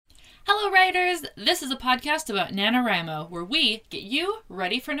Hello, writers! This is a podcast about NaNoWriMo, where we get you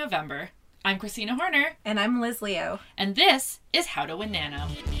ready for November. I'm Christina Horner. And I'm Liz Leo. And this is How to Win Nano.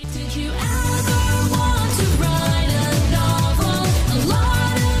 Did you ever want to write a novel? A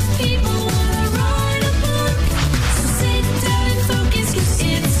lot of people want to write a book. So sit down and focus, 'cause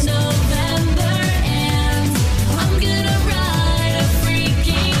it's November and I'm gonna write a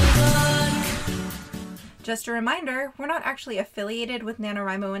freaking book. Just a reminder, we're not actually affiliated with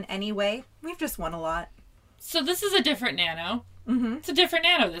NaNoWriMo in any way. We've just won a lot. So this is a different Nano. Mm-hmm. It's a different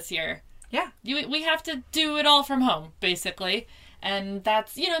Nano this year. Yeah. We have to do it all from home, basically. And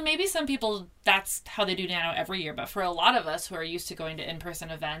that's, maybe some people, that's how they do Nano every year. But for a lot of us who are used to going to in-person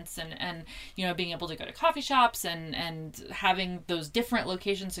events and being able to go to coffee shops and having those different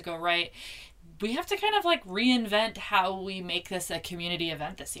locations to go write, we have to kind of reinvent how we make this a community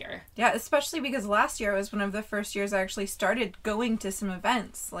event this year. Yeah, especially because last year was one of the first years I actually started going to some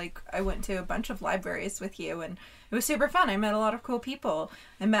events. I went to a bunch of libraries with you and it was super fun. I met a lot of cool people.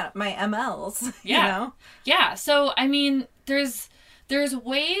 I met my MLs, Yeah. Yeah. So, there's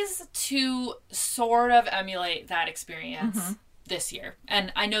ways to sort of emulate that experience this year.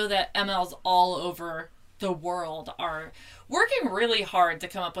 And I know that MLs all over the world are working really hard to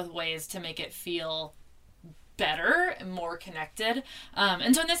come up with ways to make it feel better and more connected.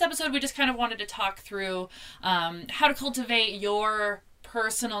 And so in this episode, we just kind of wanted to talk through how to cultivate your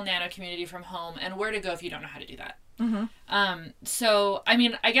personal Nano community from home and where to go if you don't know how to do that. So,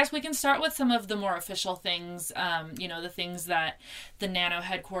 I guess we can start with some of the more official things, the things that the Nano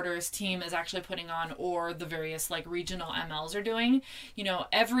headquarters team is actually putting on, or the various regional MLs are doing.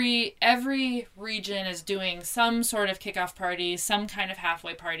 Every region is doing some sort of kickoff party, some kind of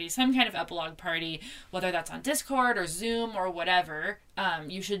halfway party, some kind of epilogue party, whether that's on Discord or Zoom or whatever.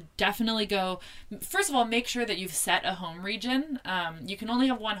 You should definitely go. First of all, make sure that you've set a home region. You can only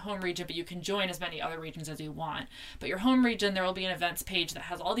have one home region, but you can join as many other regions as you want. But your home region, there will be an events page that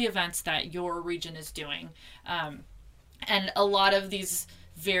has all the events that your region is doing. And a lot of these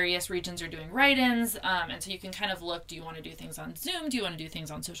various regions are doing write-ins. And so you can kind of look, do you want to do things on Zoom? Do you want to do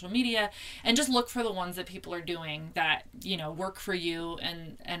things on social media? And just look for the ones that people are doing that, work for you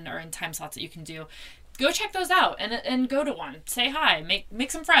and are in time slots that you can do. Go check those out and go to one. Say hi.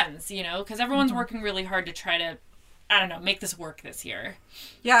 Make some friends, because everyone's working really hard to try to, make this work this year.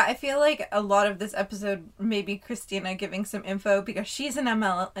 Yeah, I feel like a lot of this episode may be Christina giving some info because she's an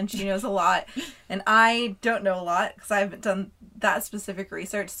ML and she knows a lot. And I don't know a lot because I haven't done that specific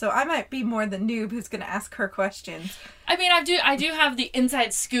research. So I might be more the noob who's going to ask her questions. I do have the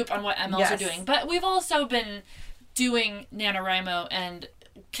inside scoop on what MLs are Yes. doing. But we've also been doing NaNoWriMo and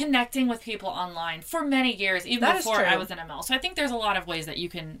connecting with people online for many years, even That is before true. I was an ML. So I think there's a lot of ways that you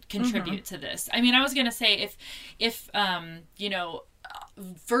can contribute to this. I was going to say if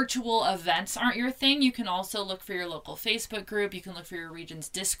virtual events aren't your thing, you can also look for your local Facebook group. You can look for your region's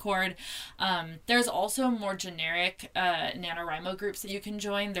Discord. There's also more generic NaNoWriMo groups that you can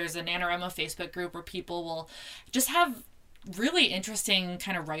join. There's a NaNoWriMo Facebook group where people will just have really interesting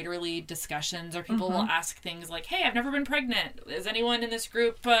kind of writerly discussions, or people will ask things like, hey, I've never been pregnant. Is anyone in this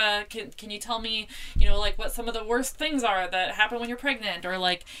group, can you tell me, what some of the worst things are that happen when you're pregnant? Or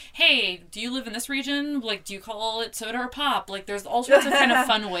hey, do you live in this region? Do you call it soda or pop? There's all sorts of kind of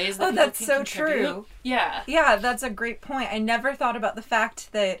fun ways that people that's can so contribute. true. Yeah. Yeah, that's a great point. I never thought about the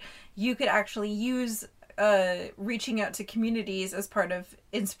fact that you could actually use reaching out to communities as part of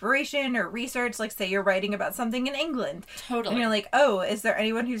inspiration or research. Say you're writing about something in England. Totally. And you're like, oh, is there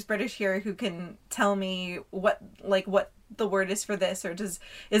anyone who's British here who can tell me what the word is for this? Or is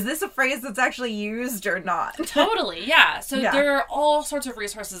this a phrase that's actually used or not? Totally, yeah. So Yeah. there are all sorts of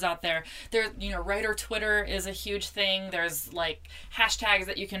resources out there. Writer Twitter is a huge thing. There's hashtags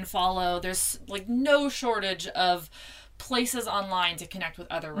that you can follow. There's no shortage of places online to connect with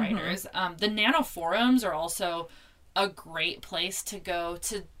other writers. The Nano forums are also a great place to go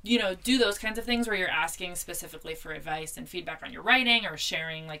to, do those kinds of things where you're asking specifically for advice and feedback on your writing, or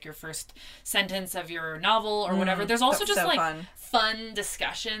sharing your first sentence of your novel or whatever. There's also that's just so fun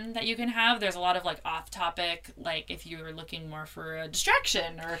discussion that you can have. There's a lot of off topic, if you're looking more for a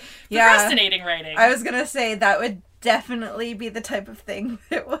distraction or procrastinating writing. I was gonna say that would definitely be the type of thing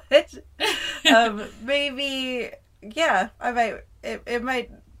that would maybe. Yeah, it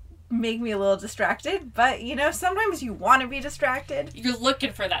might make me a little distracted, but sometimes you want to be distracted. You're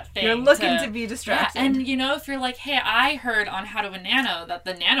looking for that thing. You're looking to be distracted. Yeah, and if you're hey, I heard on How to Win Nano that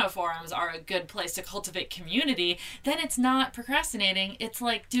the Nano forums are a good place to cultivate community, then it's not procrastinating. It's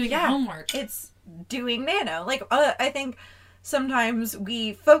doing your homework. It's doing Nano. I think sometimes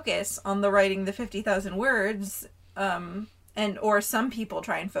we focus on the writing the 50,000 words or some people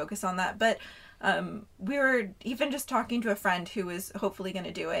try and focus on that. But we were even just talking to a friend who is hopefully going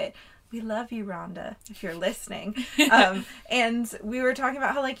to do it. We love you, Rhonda, if you're listening. And we were talking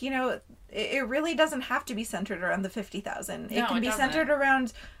about how, like, you know, it really doesn't have to be centered around the 50,000. It can be centered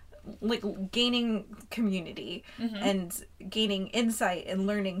around, like, gaining community and gaining insight and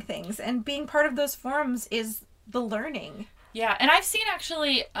learning things. And being part of those forums is the learning. Yeah, and I've seen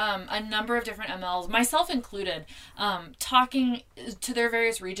actually a number of different MLs, myself included, talking to their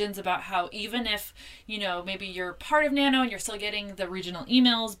various regions about how even if, you know, maybe you're part of Nano and you're still getting the regional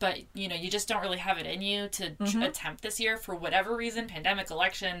emails, but, you know, you just don't really have it in you to attempt this year for whatever reason, pandemic,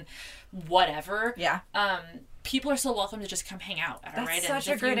 election, whatever. Yeah. People are still welcome to just come hang out at our That's write-ins. such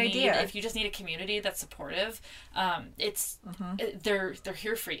a great idea. If you just need a community that's supportive, they're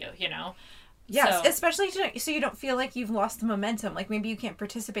here for you, you know? Yes, So- especially so you don't feel like you've lost the momentum. Like, maybe you can't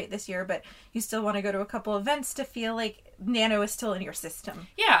participate this year, but you still want to go to a couple events to feel like Nano is still in your system.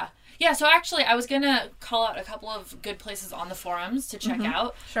 Yeah. Yeah, so actually, I was going to call out a couple of good places on the forums to check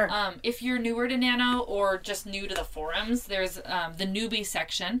out. Sure. If you're newer to Nano or just new to the forums, there's the newbie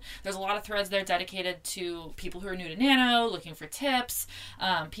section. There's a lot of threads there dedicated to people who are new to Nano, looking for tips,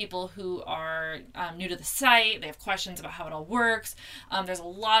 people who are new to the site. They have questions about how it all works. There's a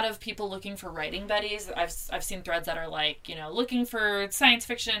lot of people looking for writing buddies. I've seen threads that are like, you know, looking for science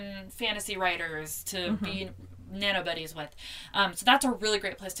fiction, fantasy writers to be Nano buddies with. So that's a really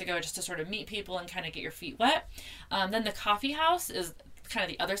great place to go just to sort of meet people and kind of get your feet wet. Then the coffee house is kind of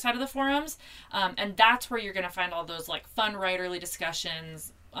the other side of the forums. And that's where you're going to find all those like fun writerly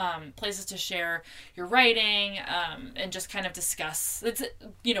discussions, places to share your writing, and just kind of discuss, it's,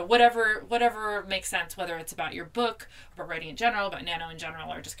 you know, whatever makes sense, whether it's about your book, about writing in general, about Nano in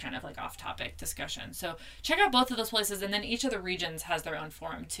general, or just kind of like off-topic discussion. So check out both of those places, and then each of the regions has their own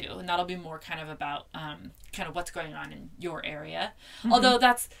forum too, and that'll be more kind of about kind of what's going on in your area. Although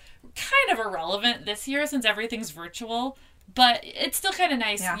that's kind of irrelevant this year since everything's virtual. But it's still kind of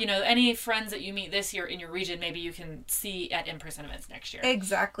nice, Yeah. you know, any friends that you meet this year in your region, maybe you can see at in-person events next year.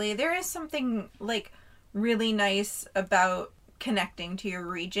 Exactly. There is something, like, really nice about connecting to your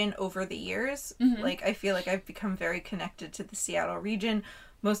region over the years. Like, I feel like I've become very connected to the Seattle region,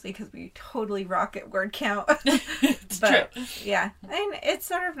 mostly because we totally rock at word count. It's But, true. yeah. And it's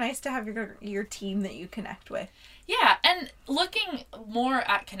sort of nice to have your team that you connect with. Yeah, and looking more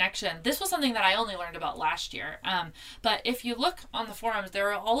at connection, this was something that I only learned about last year. But if you look on the forums,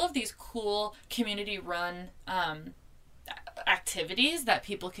 there are all of these cool community-run activities that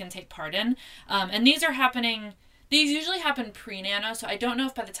people can take part in. And these are happening... These usually happen pre-Nano, so I don't know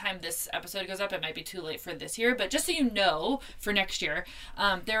if by the time this episode goes up, it might be too late for this year. But just so you know, for next year,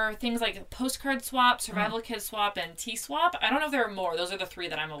 there are things like Postcard Swap, Survival Kit Swap, and T-Swap. I don't know if there are more. Those are the three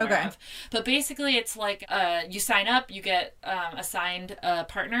that I'm aware of. But basically, it's like you sign up, you get assigned a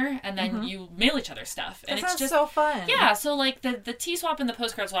partner, and then you mail each other stuff. And That it's sounds just so fun. yeah, so like the T-Swap and the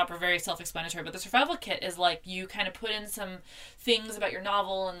Postcard Swap are very self-explanatory, but the Survival Kit is like you kind of put in some things about your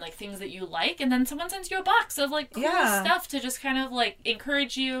novel and like things that you like, and then someone sends you a box of like cool stuff to just kind of like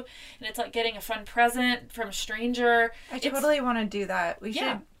encourage you, and it's like getting a fun present from a stranger. I totally want to do that. We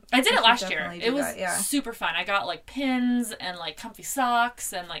Yeah. should. I did we it should last year. definitely It do was that, yeah. super fun. I got like pins and like comfy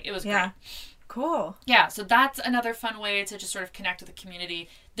socks, and like it was Yeah. great. Cool. Yeah, so that's another fun way to just sort of connect with the community.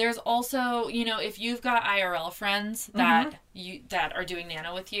 There's also, you know, if you've got IRL friends that that are doing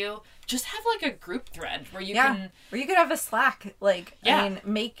Nano with you, just have like a group thread where you can... Or you could have a Slack. Like, Yeah. I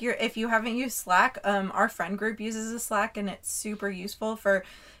mean, if you haven't used Slack, our friend group uses a Slack, and it's super useful for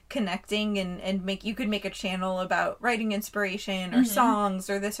connecting and you could make a channel about writing inspiration or songs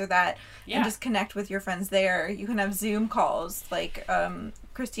or this or that, and just connect with your friends there. You can have Zoom calls, like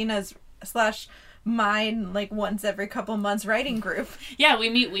Christina's / mine, like once every couple months writing group. Yeah, we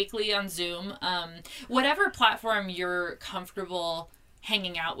meet weekly on Zoom. Whatever platform you're comfortable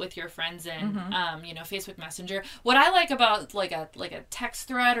hanging out with your friends in, you know, Facebook Messenger. What I like about like a text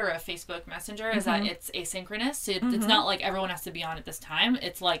thread or a Facebook Messenger is that it's asynchronous. So it's not like everyone has to be on at this time.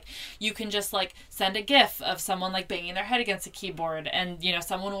 It's like you can just like send a GIF of someone like banging their head against a keyboard, and you know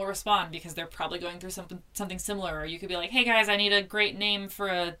someone will respond because they're probably going through something similar. Or you could be like, "Hey guys, I need a great name for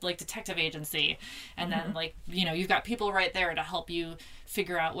a like detective agency," and then like you know you've got people right there to help you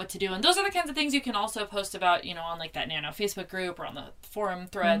figure out what to do. And those are the kinds of things you can also post about, you know, on like that Nano Facebook group or on the forum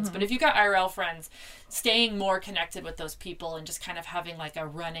threads. But if you've got IRL friends, staying more connected with those people and just kind of having like a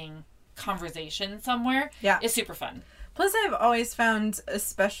running conversation somewhere is super fun. Plus, I've always found,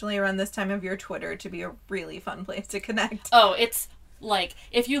 especially around this time of year, Twitter to be a really fun place to connect. Oh, it's like,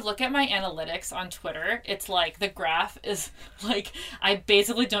 if you look at my analytics on Twitter, it's like the graph is like, I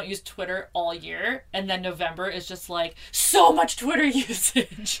basically don't use Twitter all year, and then November is just like, so much Twitter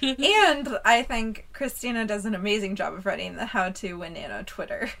usage. And I think Christina does an amazing job of writing the How to Win Nano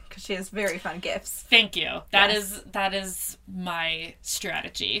Twitter, because she has very fun gifs. Thank you. That Yes. is my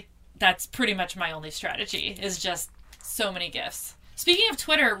strategy. That's pretty much my only strategy, is just so many gifts. Speaking of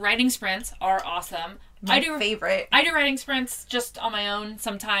Twitter, writing sprints are awesome. My favorite. I do writing sprints just on my own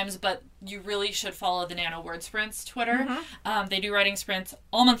sometimes, but you really should follow the Nano Word Sprints Twitter. They do writing sprints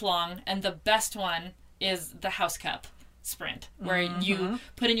all month long, and the best one is the House Cup sprint, where you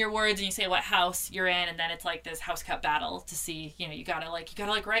put in your words and you say what house you're in, and then it's like this House Cup battle to see, you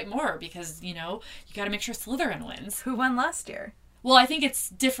gotta write more, because, you gotta make sure Slytherin wins. Who won last year? Well, I think it's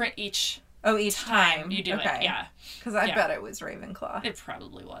different each Oh, each time you do it. Yeah. Because I Yeah. bet it was Ravenclaw. It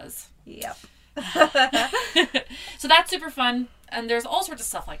probably was. Yep. So that's super fun, and there's all sorts of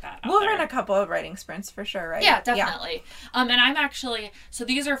stuff like that out We'll there. run a couple of writing sprints for sure, right? Yeah, definitely. And I'm actually, so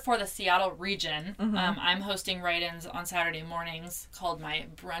these are for the Seattle region. I'm hosting write-ins on Saturday mornings called my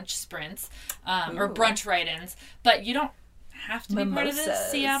brunch sprints, or Ooh. brunch write-ins. But you don't have to be part of the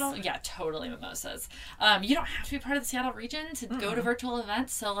Mimosas. Seattle. Yeah, totally mimosas. You don't have to be part of the Seattle region to go to virtual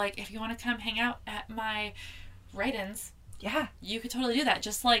events. So, like, if you want to come hang out at my write-ins, Yeah. you could totally do that.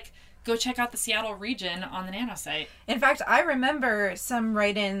 Just, like, go check out the Seattle region on the Nano site. In fact, I remember some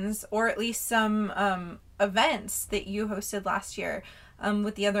write-ins, or at least some events that you hosted last year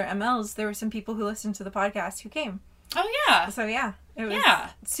with the other MLs. There were some people who listened to the podcast who came. Oh, yeah. So yeah, it was Yeah.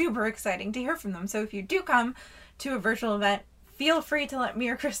 super exciting to hear from them. So if you do come to a virtual event, feel free to let me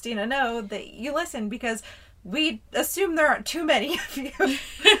or Christina know that you listen, because we assume there aren't too many of you.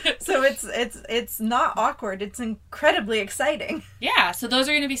 So it's not awkward. It's incredibly exciting. Yeah, so those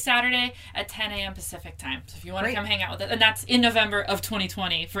are going to be Saturday at 10 a.m. Pacific time. So if you want to Great. come hang out with us, and that's in November of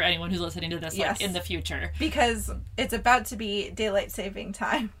 2020 for anyone who's listening to this Yes. like in the future. Because it's about to be daylight saving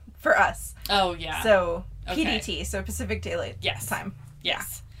time for us. Oh, yeah. So Okay. PDT, so Pacific Daylight Yes. Time.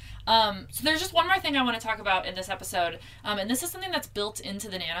 Yes. So there's just one more thing I want to talk about in this episode, and this is something that's built into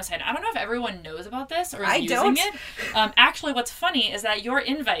the Nano site. I don't know if everyone knows about this or is I using don't. it. Actually, what's funny is that your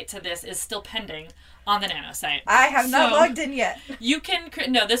invite to this is still pending on the Nano site. I have not So- logged in yet. You can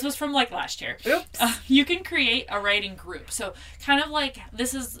no, this was from like last year. Oops. You can create a writing group. So kind of like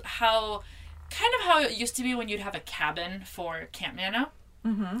this is how it used to be when you'd have a cabin for Camp Nano.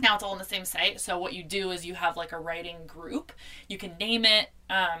 Mm-hmm. Now it's all on the same site. So what you do is you have like a writing group. You can name it,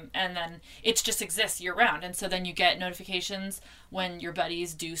 and then it just exists year round. And so then you get notifications when your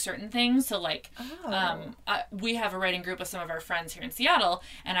buddies do certain things. So like, we have a writing group with some of our friends here in Seattle,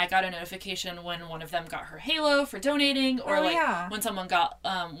 and I got a notification when one of them got her Halo for donating, or Oh, like yeah. when someone got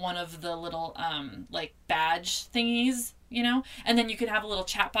one of the little like badge thingies, you know. And then you can have a little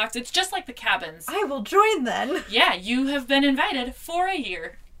chat box. It's just like the cabins. I will join then. Yeah, you have been invited for a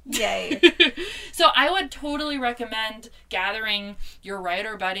year. Yay. So I would totally recommend gathering your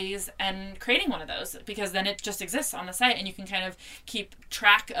writer buddies and creating one of those, because then it just exists on the site and you can kind of keep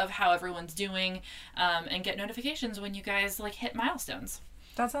track of how everyone's doing, and get notifications when you guys like hit milestones.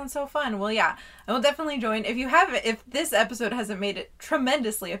 That sounds so fun. Well, yeah, I will definitely join. If this episode hasn't made it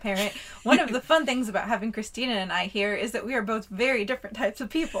tremendously apparent, one of the fun things about having Christina and I here is that we are both very different types of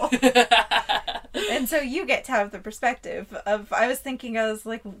people. And so you get to have the perspective of, I was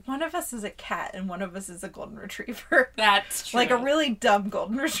like, one of us is a cat and one of us is a golden retriever. That's true. Like a really dumb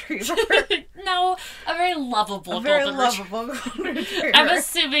golden retriever. No, a very lovable A very golden retriever. lovable golden retriever. I'm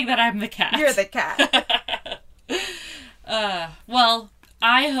assuming that I'm the cat. You're the cat. Well,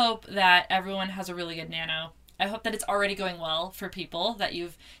 I hope that everyone has a really good Nano. I hope that it's already going well for people, that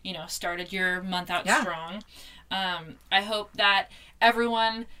you've, started your month out Yeah. strong. I hope that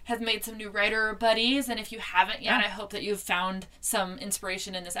everyone has made some new writer buddies, and if you haven't yet, Yeah. I hope that you've found some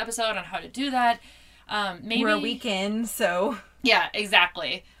inspiration in this episode on how to do that. Maybe We're a week in, so... Yeah,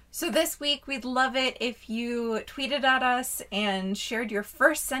 exactly. So this week, we'd love it if you tweeted at us and shared your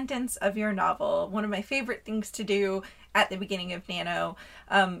first sentence of your novel. One of my favorite things to do at the beginning of Nano.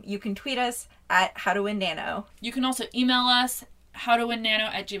 You can tweet us at HowToWinNano. You can also email us,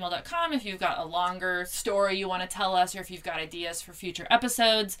 howtowinnano@gmail.com, if you've got a longer story you want to tell us, or if you've got ideas for future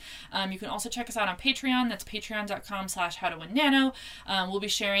episodes. You can also check us out on Patreon. That's patreon.com/howtowinnano. We'll be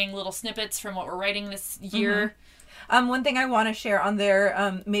sharing little snippets from what we're writing this year. One thing I want to share on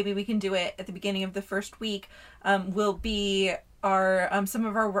there, maybe we can do it at the beginning of the first week, will be our some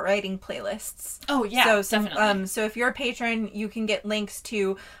of our writing playlists. Oh, yeah, definitely. So if you're a patron, you can get links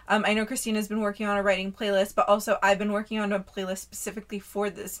to, I know Christina's been working on a writing playlist, but also I've been working on a playlist specifically for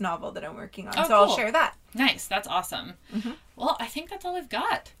this novel that I'm working on. Oh, so I'll cool. share that. Nice. That's awesome. Well, I think that's all we've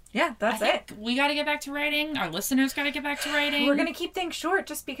got. Yeah, that's I it. think we got to get back to writing. Our listeners got to get back to writing. We're going to keep things short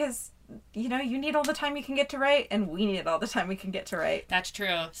just because, you need all the time you can get to write, and we need all the time we can get to write. That's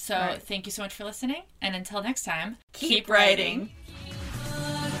true. So Right. thank you so much for listening. And until next time, Keep writing.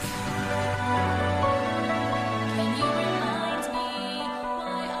 Can you remind me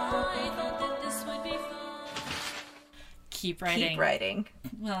why I thought that this would be fun? Keep writing. Keep writing.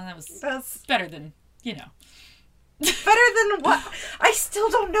 Well, that was That's better than, better than what? I still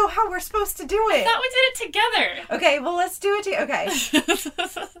don't know how we're supposed to do it. I thought we did it together. Okay, well, let's do it. Okay.